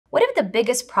the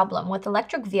biggest problem with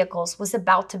electric vehicles was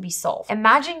about to be solved.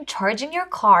 Imagine charging your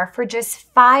car for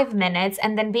just 5 minutes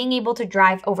and then being able to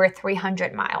drive over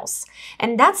 300 miles.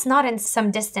 And that's not in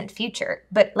some distant future,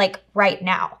 but like right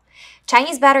now.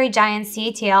 Chinese battery giant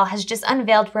CATL has just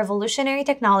unveiled revolutionary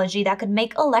technology that could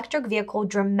make electric vehicle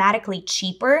dramatically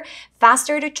cheaper,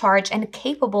 faster to charge, and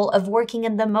capable of working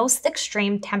in the most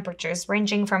extreme temperatures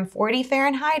ranging from 40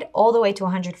 Fahrenheit all the way to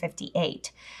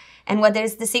 158. And what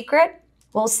is the secret?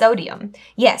 Well, sodium.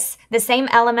 Yes, the same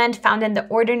element found in the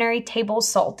ordinary table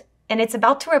salt. And it's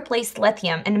about to replace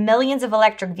lithium in millions of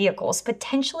electric vehicles,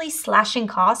 potentially slashing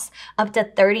costs up to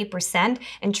 30%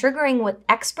 and triggering what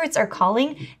experts are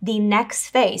calling the next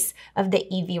phase of the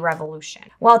EV revolution.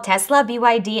 While Tesla,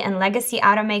 BYD, and legacy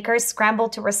automakers scramble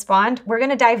to respond, we're going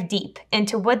to dive deep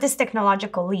into what this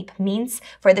technological leap means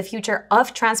for the future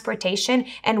of transportation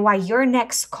and why your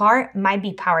next car might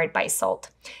be powered by salt.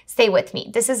 Stay with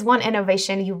me. This is one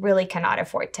innovation you really cannot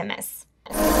afford to miss.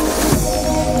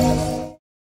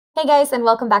 Hey guys, and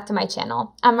welcome back to my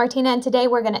channel. I'm Martina, and today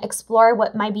we're going to explore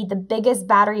what might be the biggest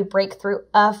battery breakthrough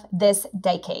of this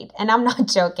decade. And I'm not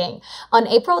joking. On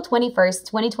April 21st,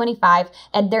 2025,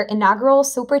 at their inaugural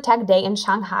Super Tech Day in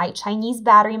Shanghai, Chinese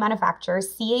battery manufacturer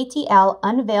CATL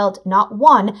unveiled not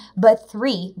one, but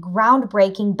 3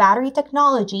 groundbreaking battery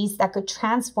technologies that could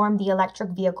transform the electric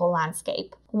vehicle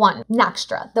landscape. 1.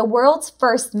 Naxtra, the world's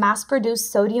first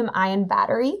mass-produced sodium-ion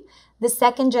battery. The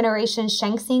second generation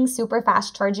SHENXING super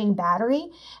fast charging battery,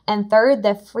 and third,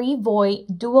 the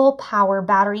FREEVOY dual power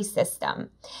battery system.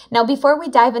 Now, before we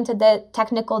dive into the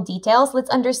technical details,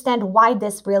 let's understand why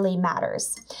this really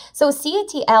matters. So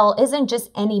CATL isn't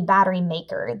just any battery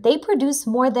maker. They produce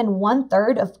more than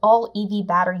 1/3 of all EV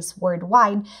batteries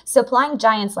worldwide, supplying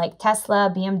giants like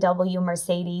Tesla, BMW,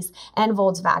 Mercedes, and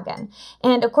Volkswagen.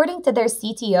 And according to their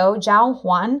CTO, Zhao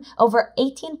Huan, over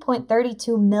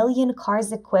 18.32 million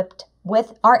cars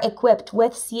are equipped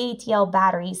with CATL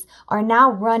batteries are now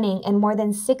running in more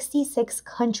than 66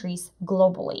 countries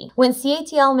globally. When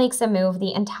CATL makes a move,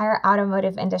 the entire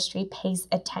automotive industry pays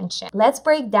attention. Let's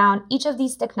break down each of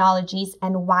these technologies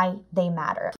and why they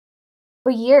matter. For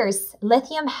years,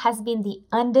 lithium has been the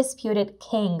undisputed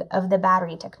king of the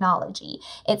battery technology.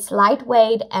 It's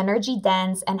lightweight, energy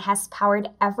dense, and has powered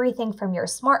everything from your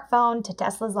smartphone to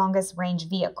Tesla's longest range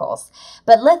vehicles.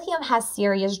 But lithium has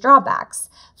serious drawbacks.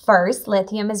 First,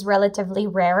 lithium is relatively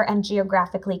rare and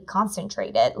geographically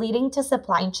concentrated, leading to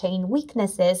supply chain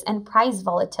weaknesses and price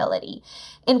volatility.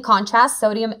 In contrast,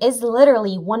 sodium is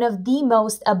literally one of the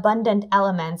most abundant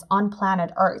elements on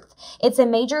planet Earth. It's a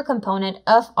major component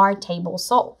of our table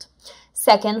salt.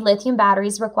 Second, lithium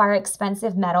batteries require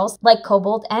expensive metals like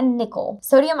cobalt and nickel.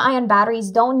 Sodium-ion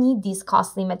batteries don't need these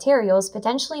costly materials,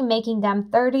 potentially making them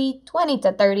 20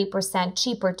 to 30%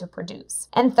 cheaper to produce.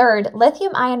 And third,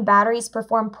 lithium-ion batteries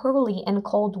perform poorly in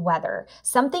cold weather,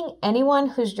 something anyone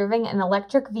who's driven an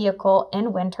electric vehicle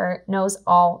in winter knows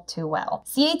all too well.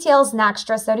 CATL's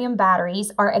Naxtra sodium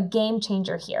batteries are a game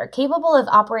changer here, capable of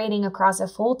operating across a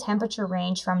full temperature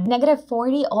range from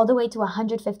 -40 all the way to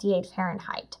 158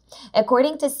 Fahrenheit.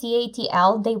 According to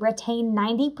CATL, they retain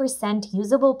 90%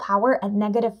 usable power at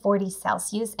 -40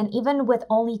 Celsius, and even with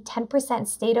only 10%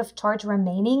 state of charge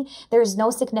remaining, there is no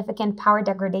significant power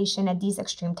degradation at these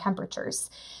extreme temperatures.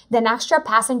 The Naxtra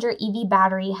passenger EV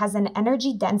battery has an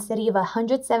energy density of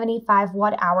 175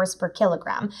 watt-hours per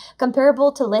kilogram,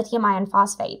 comparable to lithium iron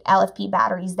phosphate, LFP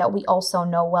batteries that we also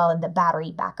know well in the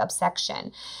battery backup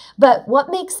section. But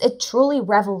what makes it truly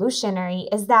revolutionary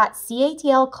is that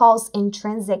CATL calls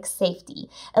intrinsic safety,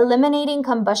 eliminating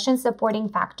combustion supporting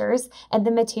factors at the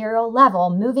material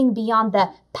level, moving beyond the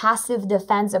passive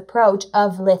defense approach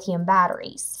of lithium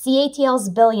batteries. CATL's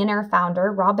billionaire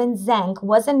founder, Robin Zeng,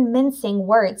 wasn't mincing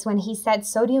words when he said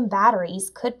sodium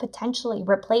batteries could potentially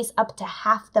replace up to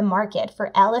half the market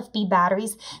for LFP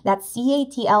batteries that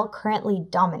CATL currently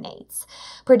dominates.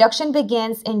 Production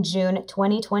begins in June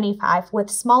 2025 with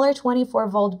smaller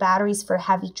 24-volt batteries for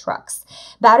heavy trucks.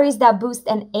 Batteries that boost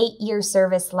an 8-year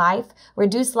service life,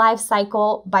 reduce life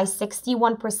cycle by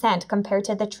 61% compared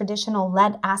to the traditional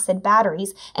lead-acid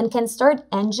batteries, and can start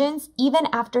engines even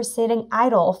after sitting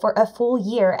idle for a full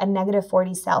year at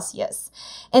 -40 Celsius.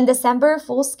 In December,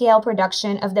 full-scale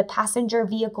production of the passenger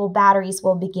vehicle batteries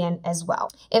will begin as well.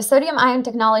 If sodium-ion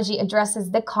technology addresses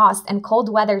the cost and cold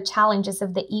weather challenges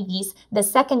of the EVs, the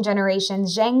second generation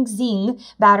SHENXING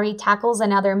battery tackles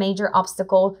another major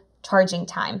obstacle charging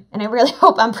time. And I really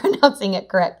hope I'm pronouncing it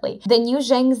correctly. The new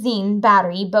SHENXING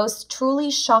battery boasts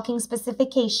truly shocking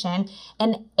specification,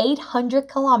 an 800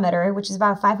 kilometer, which is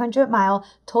about a 500-mile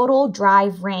total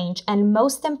drive range, and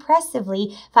most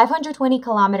impressively, 520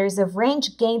 kilometers of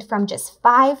range gained from just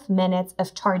 5 minutes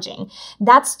of charging.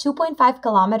 That's 2.5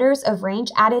 kilometers of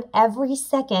range added every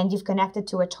second you've connected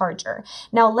to a charger.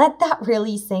 Now let that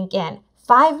really sink in.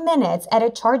 5 minutes at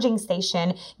a charging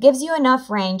station gives you enough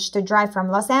range to drive from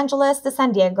Los Angeles to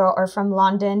San Diego or from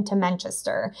London to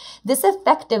Manchester. This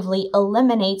effectively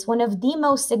eliminates one of the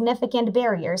most significant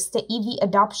barriers to EV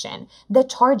adoption, the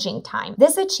charging time.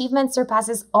 This achievement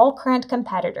surpasses all current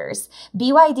competitors.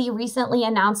 BYD recently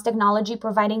announced technology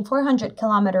providing 400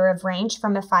 kilometer of range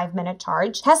from a 5-minute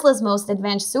charge. Tesla's most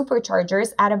advanced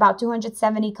superchargers at about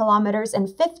 270 kilometers in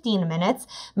 15 minutes.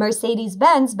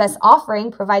 Mercedes-Benz best offering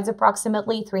provides approximately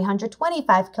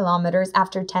 325 kilometers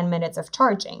after 10 minutes of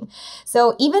charging.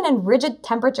 So even in rigid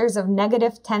temperatures of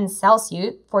negative 10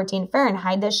 Celsius, 14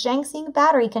 Fahrenheit, the SHENXING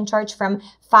battery can charge from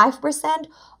 5%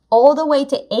 all the way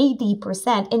to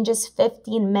 80% in just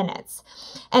 15 minutes.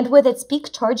 And with its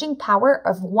peak charging power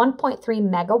of 1.3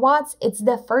 megawatts, it's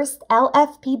the first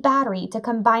LFP battery to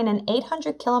combine an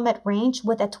 800 kilometer range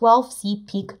with a 12C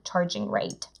peak charging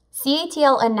rate.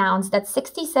 CATL announced that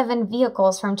 67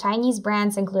 vehicles from Chinese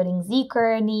brands including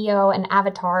Zeekr, NIO, and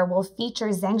Avatar will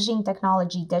feature SHENXING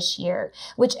technology this year,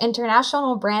 which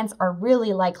international brands are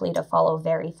really likely to follow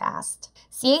very fast.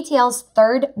 CATL's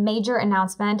third major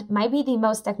announcement might be the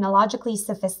most technologically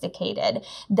sophisticated,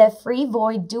 the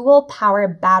FREEVOY dual power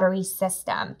battery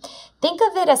system. Think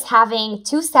of it as having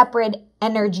two separate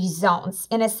energy zones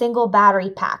in a single battery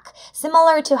pack,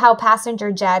 similar to how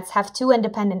passenger jets have two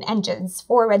independent engines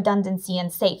for redundancy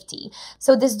and safety.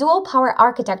 So this dual power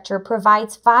architecture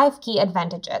provides 5 key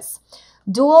advantages: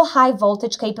 dual high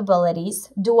voltage capabilities,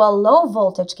 dual low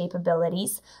voltage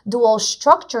capabilities, dual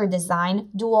structure design,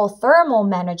 dual thermal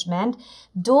management,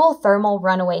 dual thermal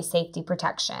runaway safety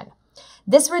protection.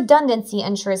 This redundancy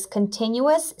ensures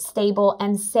continuous, stable,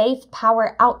 and safe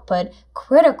power output,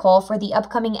 critical for the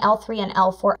upcoming L3 and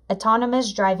L4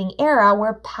 autonomous driving era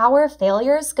where power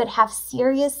failures could have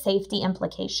serious safety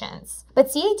implications. But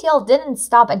CATL didn't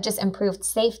stop at just improved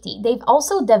safety. They've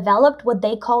also developed what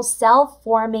they call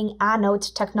self-forming anode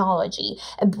technology,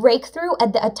 a breakthrough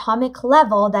at the atomic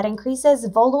level that increases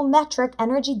volumetric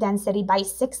energy density by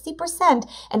 60%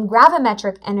 and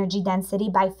gravimetric energy density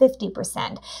by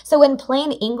 50%. So in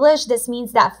plain English, this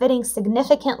means that fitting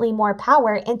significantly more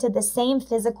power into the same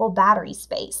physical battery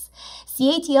space.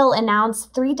 CATL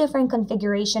announced 3 different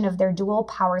configurations of their dual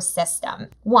power system.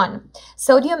 1.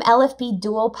 Sodium LFP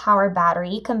dual power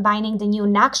battery, combining the new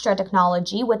Naxtra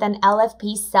technology with an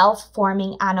LFP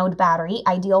self-forming anode battery,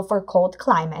 ideal for cold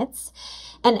climates.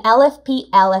 An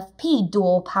LFP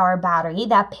dual power battery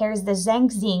that pairs the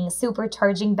SHENXING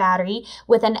supercharging battery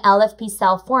with an LFP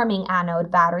self-forming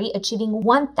anode battery, achieving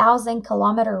 1,000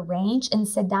 kilometer range in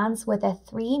sedans with a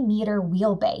 3-meter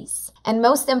wheelbase. And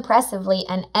most impressively,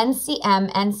 an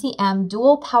NCM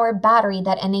dual power battery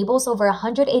that enables over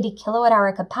 180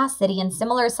 kilowatt-hour capacity in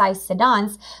similar-sized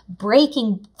sedans,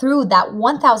 breaking through that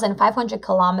 1,500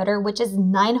 kilometer, which is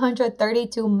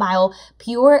 932-mile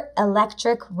pure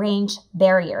electric range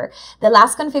barrier. The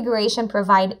last configuration,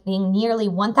 providing nearly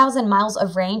 1,000 miles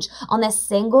of range on a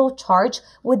single charge,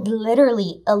 would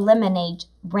literally eliminate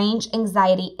range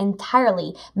anxiety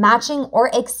entirely, matching or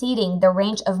exceeding the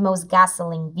range of most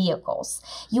gasoline vehicles.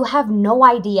 You have no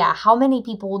idea how many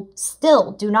people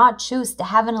still do not choose to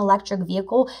have an electric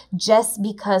vehicle just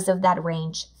because of that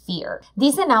range fear.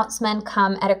 These announcements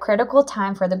come at a critical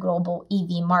time for the global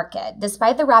EV market.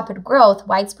 Despite the rapid growth,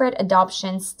 widespread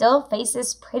adoption still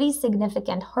faces pretty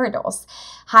significant hurdles: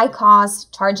 high costs,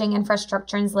 charging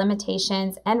infrastructure's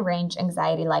limitations, and range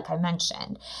anxiety, like I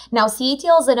mentioned. Now,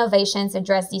 CATL's innovations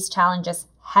address these challenges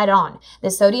head-on.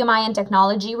 The sodium-ion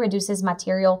technology reduces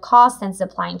material costs and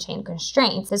supply chain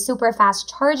constraints. The super-fast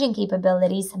charging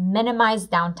capabilities minimize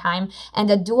downtime, and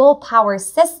the dual power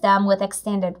system with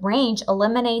extended range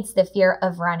eliminates the fear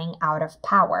of running out of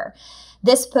power.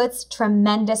 This puts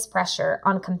tremendous pressure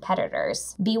on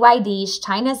competitors. BYD,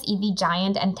 China's EV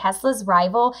giant and Tesla's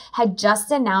rival, had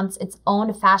just announced its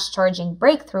own fast charging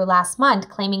breakthrough last month,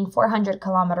 claiming 400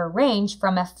 kilometer range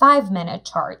from a 5-minute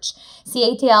charge.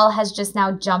 CATL has just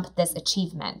now jump this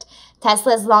achievement.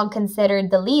 Tesla's long considered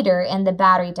the leader in the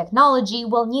battery technology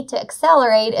will need to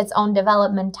accelerate its own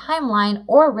development timeline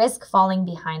or risk falling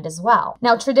behind as well.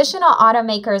 Now, traditional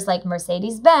automakers like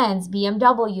Mercedes-Benz,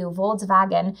 BMW,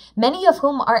 Volkswagen, many of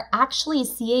whom are actually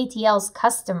CATL's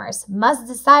customers, must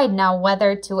decide now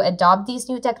whether to adopt these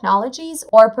new technologies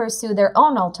or pursue their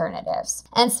own alternatives.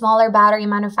 And smaller battery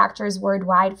manufacturers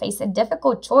worldwide face a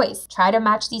difficult choice: try to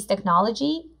match these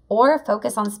technology or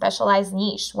focus on specialized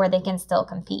niche where they can still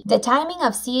compete. The timing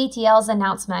of CATL's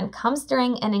announcement comes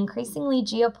during an increasingly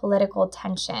geopolitical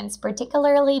tensions,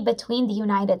 particularly between the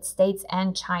United States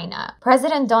and China.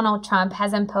 President Donald Trump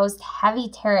has imposed heavy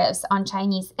tariffs on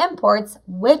Chinese imports,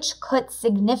 which could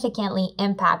significantly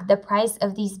impact the price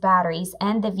of these batteries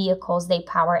and the vehicles they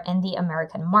power in the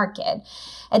American market.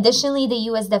 Additionally, the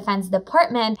U.S. Defense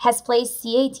Department has placed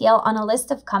CATL on a list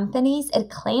of companies it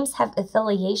claims have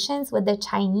affiliations with the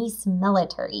Chinese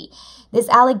military. This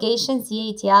allegation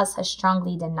CATL has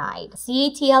strongly denied.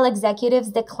 CATL executives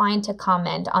declined to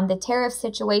comment on the tariff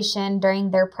situation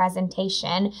during their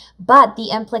presentation, but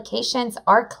the implications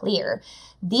are clear.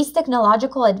 These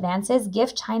technological advances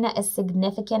give China a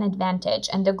significant advantage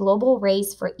in the global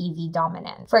race for EV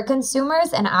dominance. For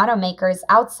consumers and automakers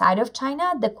outside of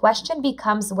China, the question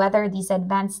becomes whether these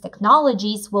advanced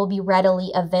technologies will be readily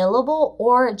available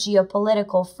or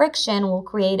geopolitical friction will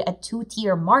create a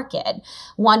two-tier market,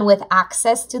 one with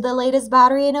access to the latest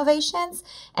battery innovations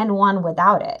and one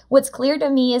without it. What's clear to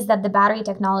me is that the battery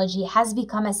technology has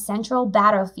become a central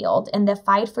battlefield in the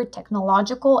fight for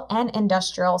technological and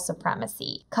industrial supremacy.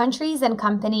 Countries and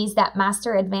companies that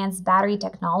master advanced battery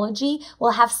technology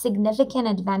will have significant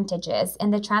advantages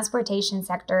in the transportation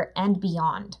sector and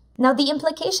beyond. Now, the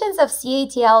implications of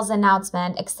CATL's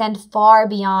announcement extend far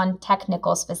beyond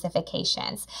technical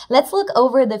specifications. Let's look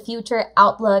over the future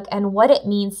outlook and what it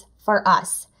means for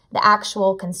us, the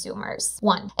actual consumers.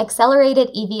 1. Accelerated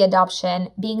EV adoption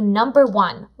being number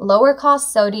 1. Lower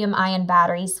cost sodium-ion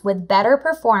batteries with better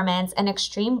performance and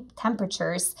extreme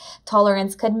temperatures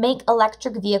tolerance could make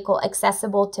electric vehicle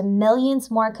accessible to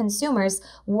millions more consumers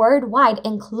worldwide,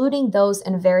 including those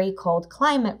in very cold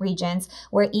climate regions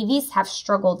where EVs have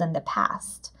struggled in the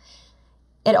past.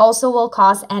 It also will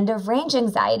cause end-of-range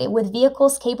anxiety with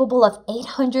vehicles capable of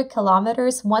 800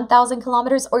 kilometers, 1,000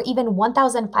 kilometers, or even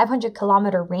 1,500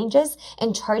 kilometer ranges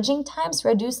and charging times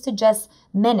reduced to just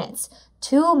minutes.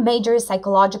 2 major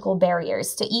psychological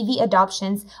barriers to EV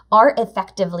adoptions are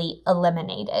effectively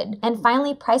eliminated. And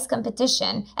finally, price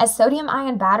competition. As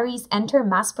sodium-ion batteries enter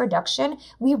mass production,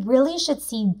 we really should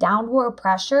see downward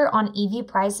pressure on EV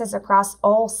prices across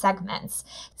all segments.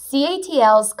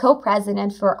 CATL's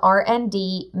co-president for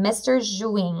R&D, Mr.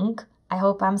 Zhuing, I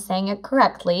hope I'm saying it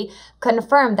correctly,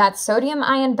 confirmed that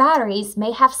sodium-ion batteries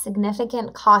may have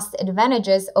significant cost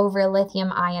advantages over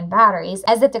lithium-ion batteries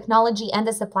as the technology and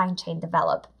the supply chain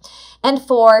develop. And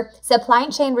 4, supply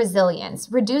chain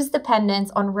resilience, reduce dependence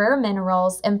on rare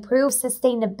minerals, improve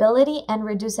sustainability, and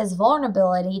reduces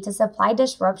vulnerability to supply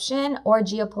disruption or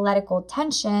geopolitical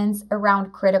tensions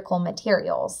around critical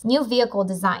materials. New vehicle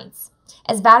designs.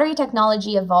 As battery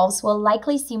technology evolves, we'll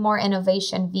likely see more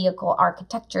innovation vehicle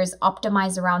architectures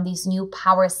optimized around these new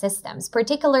power systems,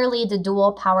 particularly the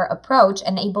dual power approach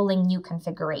enabling new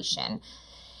configuration.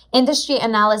 Industry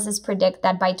analysis predict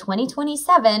that by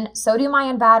 2027,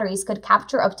 sodium-ion batteries could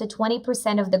capture up to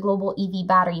 20% of the global EV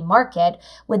battery market,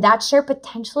 with that share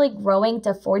potentially growing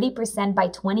to 40% by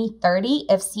 2030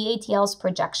 if CATL's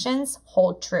projections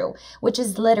hold true, which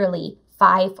is literally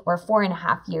 5 or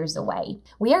 4.5 years away.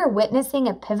 We are witnessing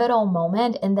a pivotal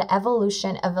moment in the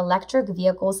evolution of electric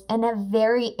vehicles and a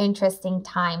very interesting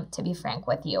time, to be frank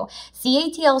with you.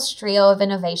 CATL's trio of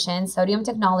innovations, sodium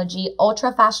technology,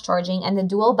 ultra-fast charging, and the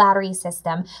dual battery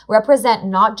system represent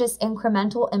not just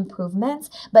incremental improvements,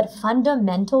 but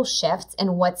fundamental shifts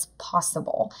in what's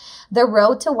possible. The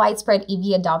road to widespread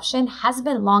EV adoption has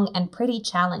been long and pretty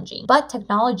challenging, but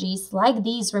technologies like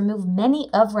these remove many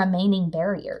of remaining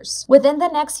barriers. Within the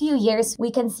next few years,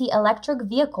 we can see electric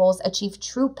vehicles achieve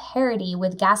true parity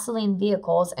with gasoline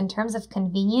vehicles in terms of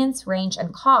convenience, range,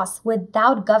 and cost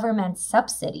without government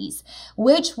subsidies,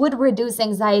 which would reduce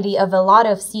anxiety of a lot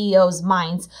of CEOs'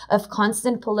 minds of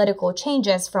constant political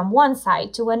changes from one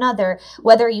side to another,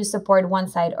 whether you support one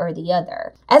side or the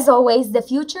other. As always, the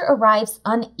future arrives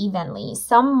unevenly.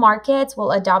 Some markets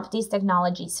will adopt these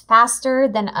technologies faster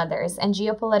than others, and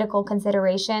geopolitical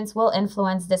considerations will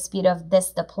influence the speed of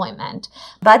this deployment.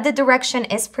 But the direction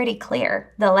is pretty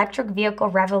clear. The electric vehicle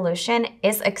revolution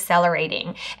is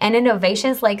accelerating, and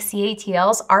innovations like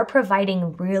CATL's are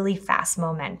providing really fast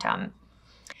momentum.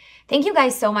 Thank you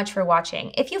guys so much for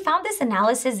watching. If you found this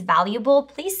analysis valuable,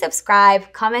 please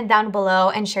subscribe, comment down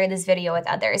below, and share this video with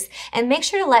others. And make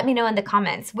sure to let me know in the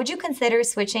comments, would you consider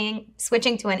switching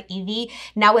to an EV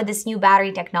now with this new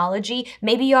battery technology?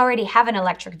 Maybe you already have an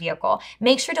electric vehicle.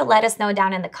 Make sure to let us know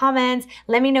down in the comments.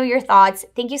 Let me know your thoughts.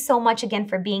 Thank you so much again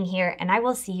for being here, and I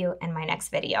will see you in my next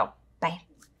video. Bye.